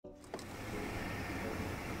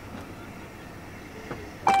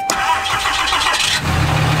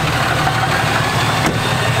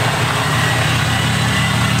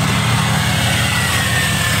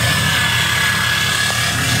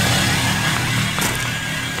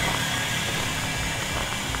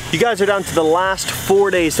You guys are down to the last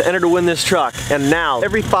 4 days to enter to win this truck, and now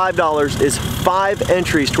every $5 is 5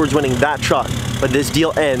 entries towards winning that truck. But this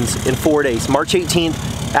deal ends in 4 days. March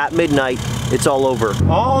 18th at midnight, it's all over.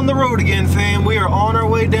 On the road again, fam. We are on our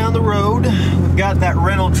way down the road. We've got that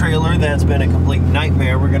rental trailer that's been a complete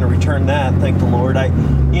nightmare. We're gonna return that, thank the Lord.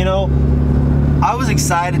 I was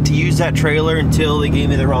excited to use that trailer until they gave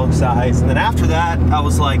me the wrong size. And then after that, I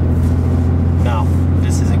was like, no,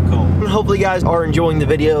 this isn't cool. Hopefully you guys are enjoying the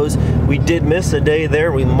videos. We did miss a day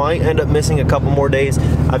there. We might end up missing a couple more days.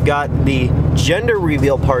 I've got the gender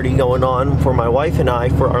reveal party going on for my wife and I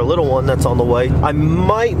for our little one that's on the way. I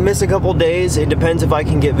might miss a couple days. It depends if I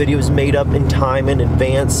can get videos made up in time in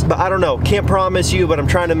advance. But I don't know. Can't promise you, but I'm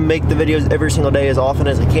trying to make the videos every single day as often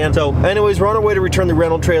as I can. So anyways, we're on our way to return the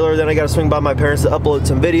rental trailer. Then I got to swing by my parents to upload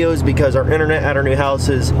some videos because our internet at our new house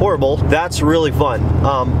is horrible. That's really fun,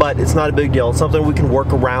 but it's not a big deal. It's something we can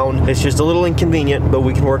work around. It's just a little inconvenient, but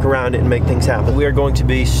we can work around it and make things happen. We are going to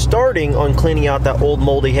be starting on cleaning out that old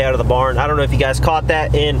moldy hay out of the barn. I don't know if you guys caught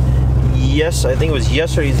that in, I think it was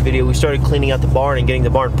yesterday's video. We started cleaning out the barn and getting the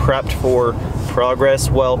barn prepped for progress.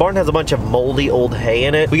 Well, the barn has a bunch of moldy old hay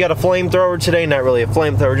in it. We got a flamethrower today, not really a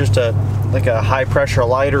flamethrower, just like a high pressure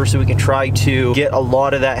lighter, so we can try to get a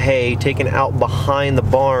lot of that hay taken out behind the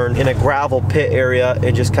barn in a gravel pit area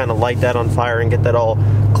and just kind of light that on fire and get that all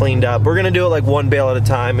cleaned up. We're gonna do it like one bale at a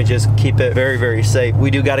time and just keep it very, very safe. We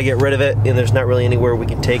do got to get rid of it, and there's not really anywhere we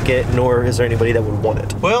can take it, nor is there anybody that would want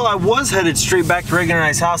it. Well, I was headed straight back to Reagan and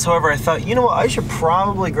I's house. However, I thought, you know what, I should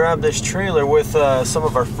probably grab this trailer with some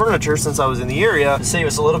of our furniture since I was in the area to save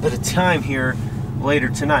us a little bit of time here later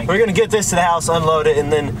tonight. We're gonna get this to the house, unload it,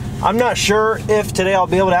 and then I'm not sure if today I'll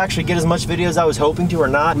be able to actually get as much video as I was hoping to or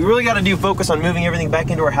not. We really got to focus on moving everything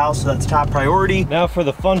back into our house, so that's top priority. Now for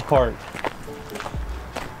the fun part.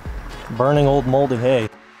 Burning old moldy hay.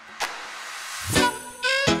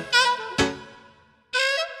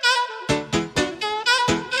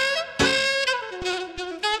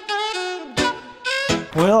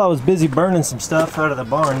 Well, I was busy burning some stuff out of the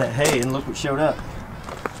barn, that hay, and look what showed up.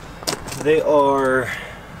 They are,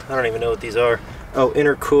 I don't even know what these are. Oh,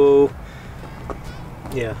 intercool,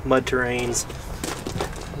 yeah, mud terrains.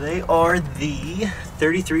 They are the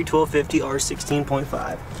 33 1250 R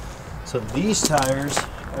 16.5. So these tires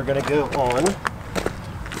are gonna go on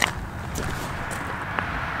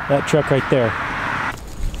that truck right there.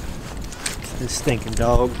 This stinking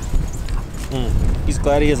dog. He's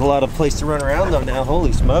glad he has a lot of place to run around though now,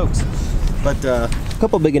 holy smokes. But a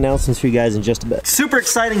couple big announcements for you guys in just a bit. Super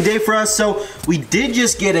exciting day for us. So we did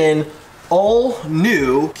just get in all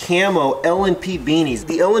new camo L&P beanies.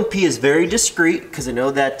 The L&P is very discreet because I know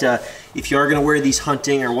that if you are gonna wear these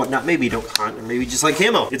hunting or whatnot, maybe you don't hunt or maybe just like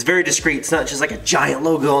camo. It's very discreet. It's not just like a giant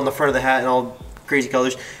logo on the front of the hat and all crazy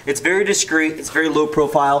colors. It's very discreet, it's very low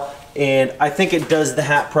profile, and I think it does the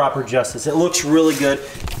hat proper justice. It looks really good.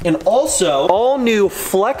 And also, all new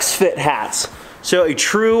flex fit hats. So a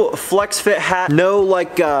true flex fit hat, no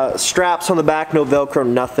like straps on the back, no Velcro,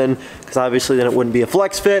 nothing, because obviously then it wouldn't be a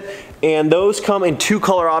flex fit. And those come in 2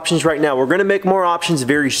 color options right now. We're gonna make more options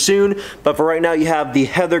very soon, but for right now you have the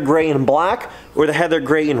heather gray and black or the heather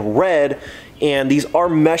gray and red. And these are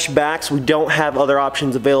mesh backs. We don't have other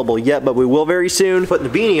options available yet, but we will very soon.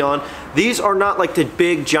 Putting the beanie on, these are not like the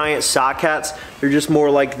big giant sock hats. They're just more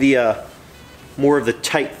like the, more of the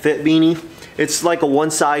tight fit beanie. It's like a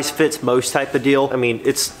one size fits most type of deal. I mean,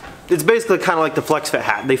 it's basically kind of like the flex fit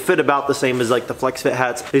hat. They fit about the same as like the flex fit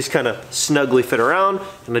hats. They just kind of snugly fit around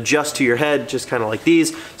and adjust to your head, just kind of like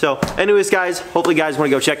these. So anyways, guys, hopefully you guys want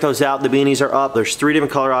to go check those out. The beanies are up. There's 3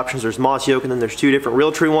 different color options. There's moss yoke, and then there's 2 different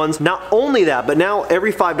Realtree ones. Not only that, but now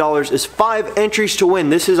every $5 is 5 entries to win.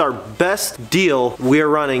 This is our best deal we're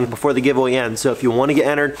running before the giveaway ends. So if you want to get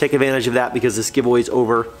entered, take advantage of that because this giveaway is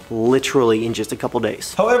over literally in just a couple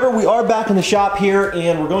days. However, we are back in the shop here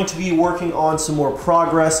and we're going to be working on some more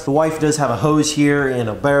progress. The wife does have a hose here and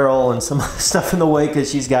a barrel and some stuff in the way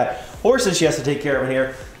because she's got horses she has to take care of in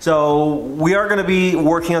here. So we are gonna be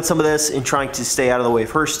working on some of this and trying to stay out of the way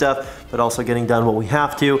of her stuff, but also getting done what we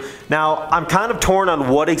have to. Now, I'm kind of torn on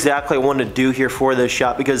what exactly I want to do here for this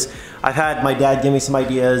shop because I've had my dad give me some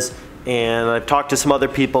ideas and I've talked to some other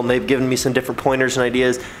people and they've given me some different pointers and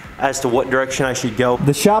ideas as to what direction I should go.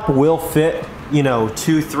 The shop will fit, you know,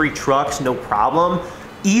 2-3 trucks, no problem.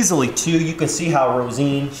 Easily 2. You can see how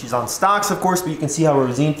Rosine, she's on stocks of course, but you can see how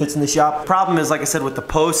Rosine fits in the shop. Problem is, like I said, with the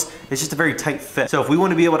posts, it's just a very tight fit. So if we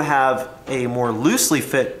want to be able to have a more loosely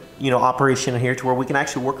fit, you know, operation in here to where we can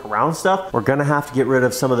actually work around stuff, we're gonna have to get rid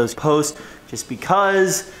of some of those posts just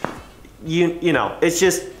because you know, it's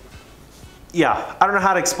just, yeah, I don't know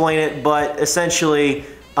how to explain it, but essentially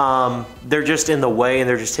they're just in the way and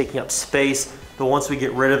they're just taking up space. But once we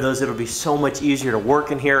get rid of those, it'll be so much easier to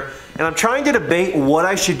work in here. And I'm trying to debate what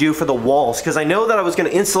I should do for the walls, because I know that I was going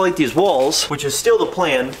to insulate these walls, which is still the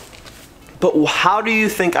plan. But how do you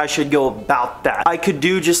think I should go about that? I could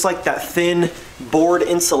do just like that thin board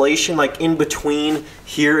insulation, like in between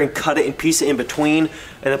here, and cut it and piece it in between.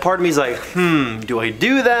 And a part of me is like, do I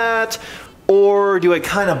do that? Or do I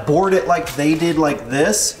kind of board it like they did, like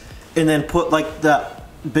this, and then put like that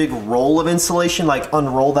big roll of insulation, like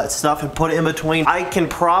unroll that stuff and put it in between? I can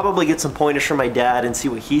probably get some pointers from my dad and see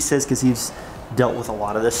what he says, because he's dealt with a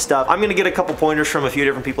lot of this stuff. I'm gonna get a couple pointers from a few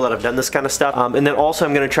different people that have done this kind of stuff. And then also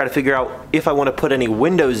I'm gonna try to figure out if I wanna put any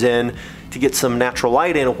windows in to get some natural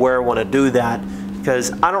light in, where I wanna do that.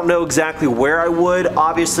 Because I don't know exactly where I would.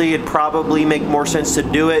 Obviously, it'd probably make more sense to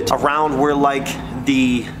do it around where like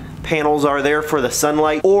the panels are there for the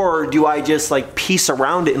sunlight. Or do I just like piece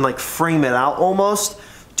around it and like frame it out almost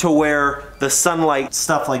to where the sunlight,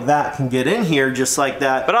 stuff like that, can get in here just like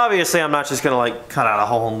that. But obviously I'm not just gonna like cut out a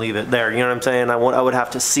hole and leave it there, you know what I'm saying? I would have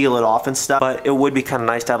to seal it off and stuff, but it would be kind of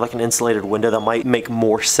nice to have like an insulated window. That might make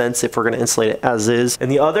more sense if we're gonna insulate it as is. And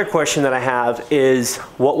the other question that I have is,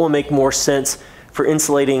 what will make more sense for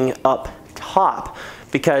insulating up top?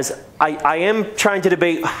 Because I am trying to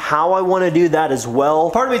debate how I want to do that as well.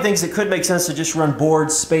 Part of me thinks it could make sense to just run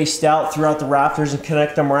boards spaced out throughout the rafters and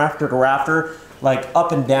connect them rafter to rafter, like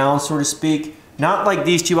up and down, so to speak. Not like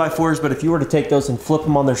these 2x4s, but if you were to take those and flip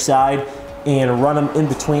them on their side and run them in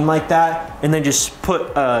between like that, and then just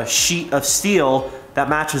put a sheet of steel that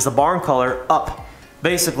matches the barn color up,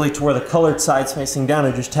 basically to where the colored side's facing down,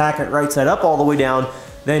 and just tack it right side up all the way down.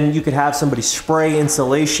 Then you could have somebody spray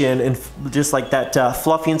insulation, and just like that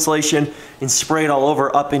fluffy insulation, and spray it all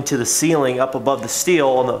over up into the ceiling, up above the steel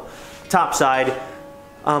on the top side.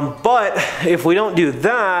 But if we don't do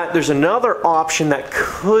that, there's another option that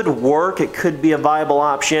could work. It could be a viable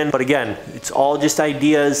option. But again, it's all just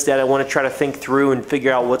ideas that I want to try to think through and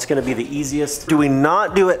figure out what's going to be the easiest. Do we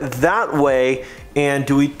not do it that way? And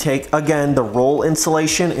do we take, again, the roll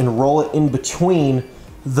insulation and roll it in between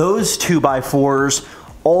those 2x4s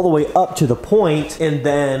all the way up to the point, and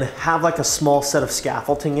then have like a small set of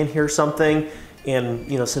scaffolding in here or something,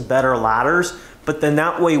 and you know, some better ladders? But then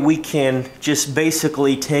that way we can just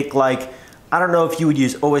basically take, like, I don't know if you would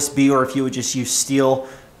use OSB or if you would just use steel,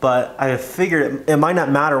 but I figured it might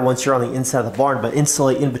not matter once you're on the inside of the barn, but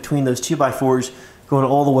insulate in between those 2x4s going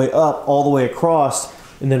all the way up, all the way across,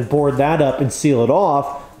 and then board that up and seal it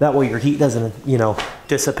off. That way your heat doesn't, you know,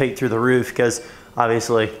 dissipate through the roof, because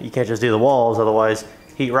obviously you can't just do the walls, otherwise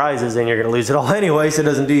heat rises and you're gonna lose it all anyway, so it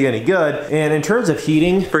doesn't do you any good. And in terms of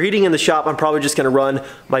heating, for heating in the shop, I'm probably just gonna run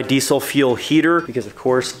my diesel fuel heater, because of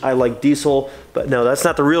course I like diesel. But no, that's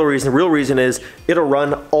not the real reason. The real reason is it'll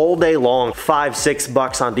run all day long,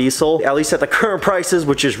 $5-6 on diesel, at least at the current prices,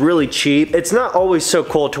 which is really cheap. It's not always so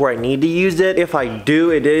cold to where I need to use it. If I do,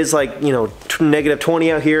 it is like, you know,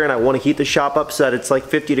 -20 out here, and I want to heat the shop up so that it's like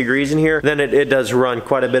 50 degrees in here, then it does run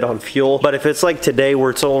quite a bit on fuel. But if it's like today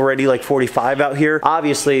where it's already like 45 out here,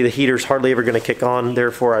 obviously the heater's hardly ever going to kick on,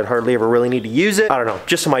 therefore I'd hardly ever really need to use it. I don't know,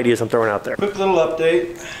 just some ideas I'm throwing out there. Quick little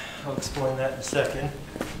update, I'll explain that in a second.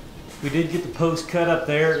 We did get the post cut up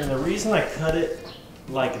there, and the reason I cut it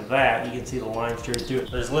like that, you can see the line straight through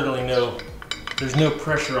it. There's literally there's no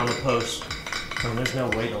pressure on the post, and there's no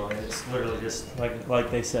weight on it. It's literally just like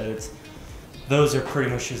they said, those are pretty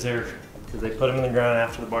much just there because they put them in the ground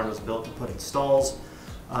after the barn was built to put in stalls.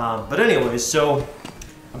 But anyways, so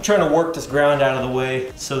I'm trying to work this ground out of the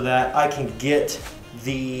way so that I can get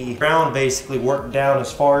the ground basically worked down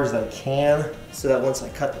as far as I can, so that once I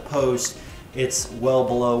cut the post, it's well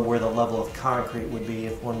below where the level of concrete would be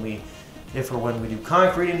if or when we do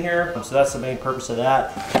concrete in here. So that's the main purpose of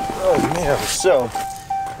that. Oh man, so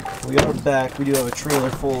we are back. We do have a trailer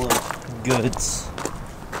full of goods.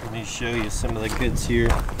 Let me show you some of the goods here.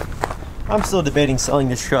 I'm still debating selling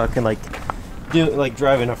this truck and like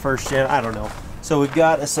driving a first gen, I don't know. So we've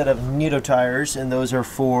got a set of Nito tires, and those are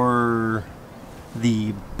for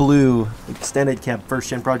the blue extended cab first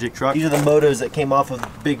gen project truck. These are the motos that came off of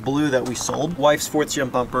Big Blue that we sold. Wife's 4th gen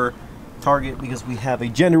bumper. Target, because we have a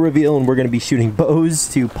gender reveal and we're going to be shooting bows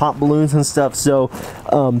to pop balloons and stuff, so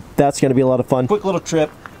that's going to be a lot of fun. Quick little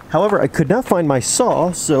trip. However, I could not find my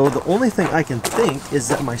saw, so the only thing I can think is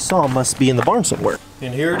that my saw must be in the barn somewhere.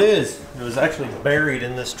 And here it is. It was actually buried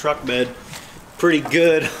in this truck bed pretty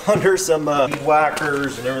good under some weed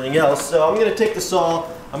whackers and everything else. So I'm going to take the saw,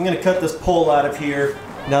 I'm going to cut this pole out of here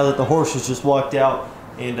now that the horse has just walked out,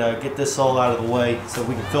 and get this saw out of the way so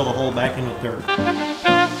we can fill the hole back in with dirt.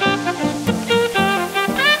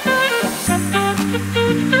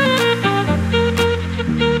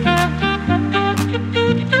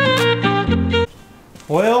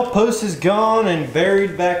 post is gone and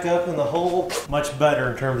buried back up in the hole. Much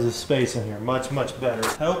better in terms of space in here, much better.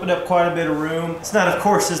 I opened up quite a bit of room. It's not, of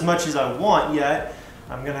course, as much as I want yet.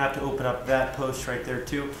 I'm gonna have to open up that post right there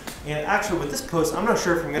too. And actually with this post, I'm not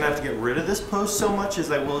sure if I'm gonna have to get rid of this post so much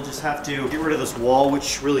as I will just have to get rid of this wall,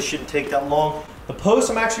 which really shouldn't take that long. The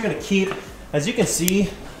post I'm actually gonna keep. As you can see,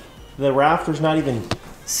 the rafter's not even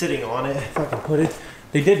sitting on it, if I can put it.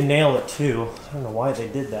 They did nail it too. I don't know why they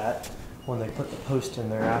did that when they put the post in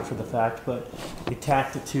there after the fact, but they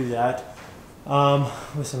tacked it to that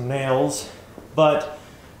with some nails. But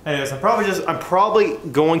anyways, I'm probably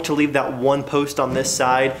going to leave that one post on this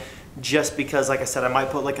side just because, like I said, I might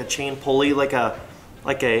put like a chain pulley, like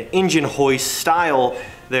a engine hoist style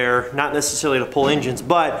there, not necessarily to pull engines,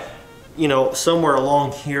 but you know, somewhere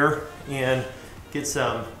along here, and get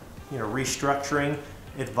some, you know, restructuring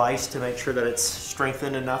advice to make sure that it's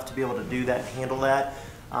strengthened enough to be able to do that and handle that.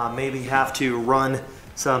 Maybe have to run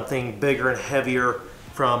something bigger and heavier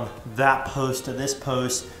from that post to this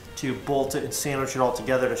post to bolt it and sandwich it all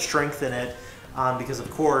together to strengthen it, because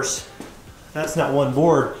of course that's not one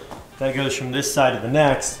board that goes from this side to the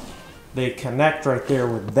next. They connect right there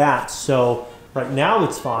with that, so right now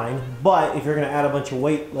it's fine, but if you're going to add a bunch of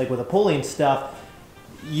weight like with a pulley and stuff,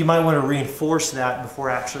 you might want to reinforce that before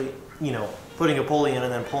actually, you know, putting a pulley in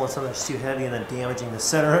and then pulling something that's too heavy and then damaging the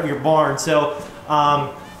center of your barn. So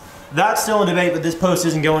that's still in debate, but this post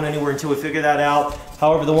isn't going anywhere until we figure that out.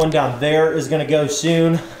 However, the one down there is going to go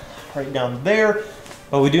soon, right down there.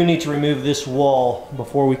 But we do need to remove this wall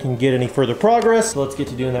before we can get any further progress. So let's get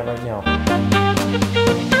to doing that right now.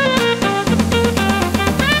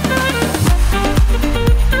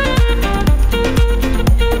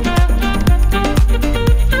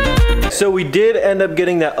 So we did end up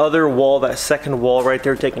getting that other wall, that second wall right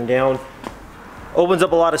there taken down. Opens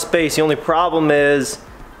up a lot of space. The only problem is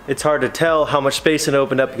it's hard to tell how much space it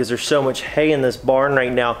opened up because there's so much hay in this barn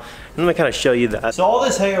right now. Let me kind of show you that. So all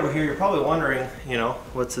this hay over here, you're probably wondering, you know,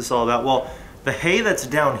 what's this all about? Well, the hay that's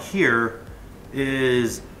down here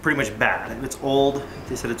is pretty much bad. It's old.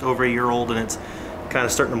 They said it's over a year old and it's kind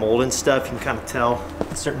of starting to mold and stuff. You can kind of tell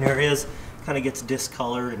in certain areas. Kind of gets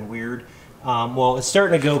discolored and weird. Well, it's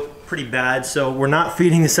starting to go pretty bad, so we're not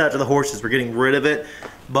feeding this out to the horses. We're getting rid of it,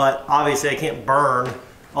 but obviously I can't burn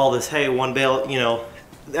all this hay one bale, you know,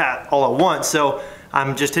 that all at once. So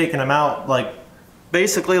I'm just taking them out, like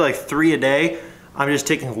basically like 3 a day. I'm just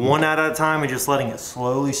taking one out at a time and just letting it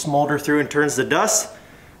slowly smolder through and turns to dust,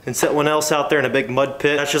 and set one else out there in a big mud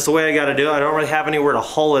pit. That's just the way I got to do it. I don't really have anywhere to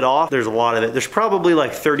haul it off. There's a lot of it. There's probably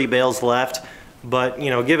like 30 bales left. But, you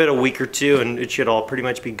know, give it a week or two and it should all pretty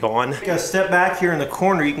much be gone. Take a step back here in the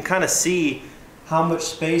corner, you can kind of see how much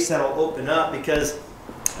space that'll open up, because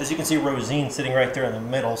as you can see, Rosine's sitting right there in the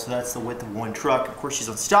middle, so that's the width of one truck. Of course, she's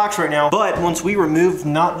on stocks right now. But once we remove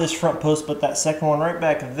not this front post, but that second one right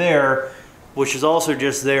back there, which is also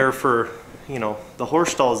just there for, you know, the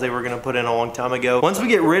horse stalls they were going to put in a long time ago. Once we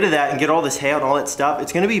get rid of that and get all this hay out and all that stuff,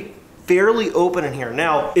 it's going to be fairly open in here.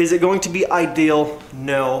 Now, is it going to be ideal?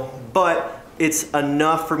 No, but it's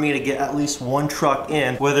enough for me to get at least one truck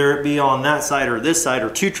in, whether it be on that side or this side, or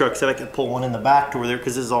 2 trucks that I can pull one in the back door there,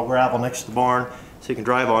 because this is all gravel next to the barn, so you can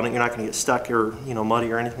drive on it. You're not going to get stuck or, you know,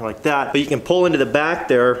 muddy or anything like that. But you can pull into the back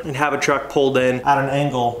there and have a truck pulled in at an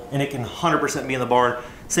angle, and it can 100% be in the barn.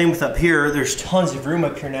 Same with up here. There's tons of room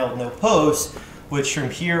up here now with no posts, which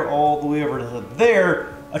from here all the way over to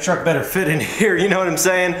there, a truck better fit in here, you know what I'm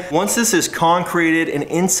saying? Once this is concreted and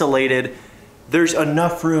insulated, there's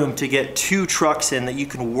enough room to get 2 trucks in that you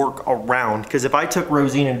can work around. Because if I took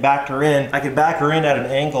Rosine and backed her in, I could back her in at an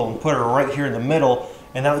angle and put her right here in the middle,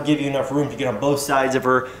 and that would give you enough room to get on both sides of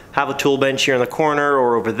her, have a tool bench here in the corner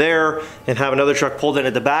or over there, and have another truck pulled in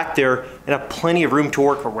at the back there, and have plenty of room to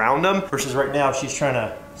work around them. Versus right now, she's trying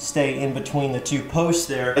to stay in between the 2 posts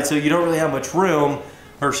there. And so you don't really have much room,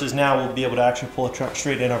 versus now we'll be able to actually pull a truck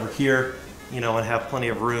straight in over here, you know, and have plenty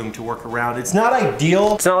of room to work around. It's not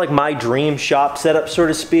ideal. It's not like my dream shop setup, so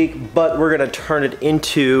to speak, but we're gonna turn it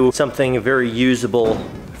into something very usable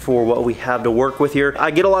for what we have to work with here. I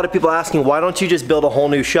get a lot of people asking, why don't you just build a whole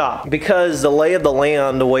new shop? Because the lay of the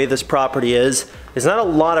land, the way this property is not a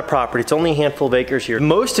lot of property. It's only a handful of acres here.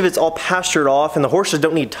 Most of it's all pastured off, and the horses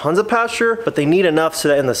don't need tons of pasture, but they need enough so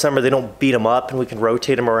that in the summer they don't beat them up and we can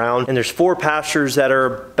rotate them around. And there's 4 pastures that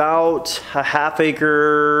are about a ½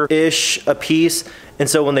 acre-ish a piece. And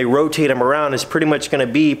so when they rotate them around, it's pretty much gonna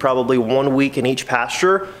be probably 1 week in each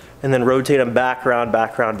pasture, and then rotate them back around,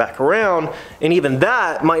 back around, back around. And even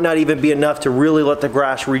that might not even be enough to really let the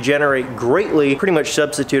grass regenerate greatly. Pretty much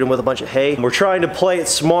substitute them with a bunch of hay. We're trying to play it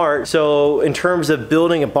smart. So in terms of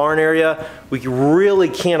building a barn area, we really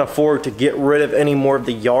can't afford to get rid of any more of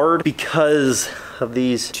the yard because of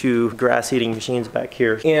these two grass eating machines back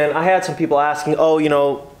here. And I had some people asking, oh, you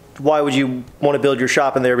know, why would you want to build your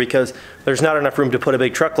shop in there? Because there's not enough room to put a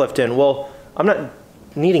big truck lift in. Well, I'm not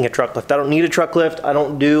needing a truck lift. I don't need a truck lift. I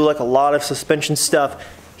don't do like a lot of suspension stuff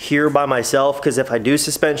here by myself, because if I do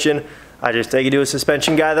suspension, I just take it to a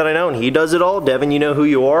suspension guy that I know, and he does it all. Devin, you know who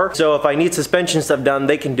you are. So if I need suspension stuff done,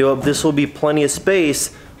 they can do it. This will be plenty of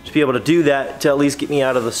space to be able to do that, to at least get me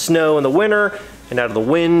out of the snow in the winter and out of the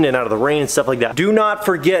wind and out of the rain and stuff like that. Do not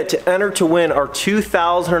forget to enter to win our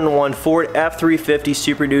 2001 Ford F350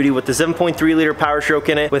 Super Duty with the 7.3 liter Power Stroke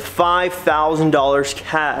in it with $5,000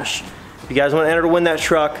 cash. If you guys want to enter to win that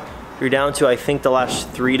truck, you're down to, I think, the last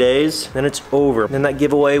 3 days, then it's over. Then that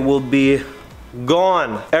giveaway will be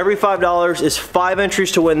gone. Every $5 is 5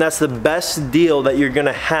 entries to win. That's the best deal that you're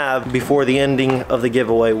gonna have before the ending of the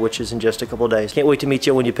giveaway, which is in just a couple of days. Can't wait to meet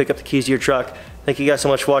you when you pick up the keys to your truck. Thank you guys so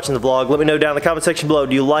much for watching the vlog. Let me know down in the comment section below,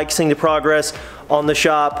 do you like seeing the progress on the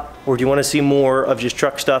shop, or do you want to see more of just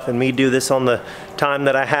truck stuff and me do this on the time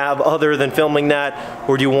that I have other than filming that,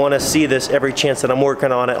 or do you want to see this every chance that I'm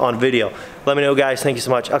working on it on video? Let me know, guys. Thank you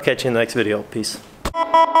so much. I'll catch you in the next video. Peace.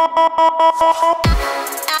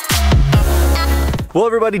 Well,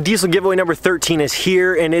 everybody, diesel giveaway number 13 is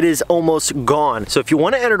here, and it is almost gone. So if you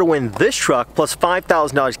want to enter to win this truck plus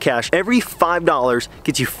 $5,000 cash, every $5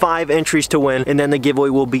 gets you 5 entries to win, and then the giveaway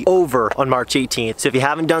will be over on March 18th. So if you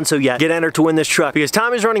haven't done so yet, get entered to win this truck, because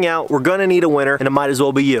time is running out. We're gonna need a winner, and it might as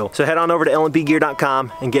well be you. So head on over to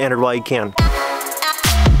lmpgear.com and get entered while you can.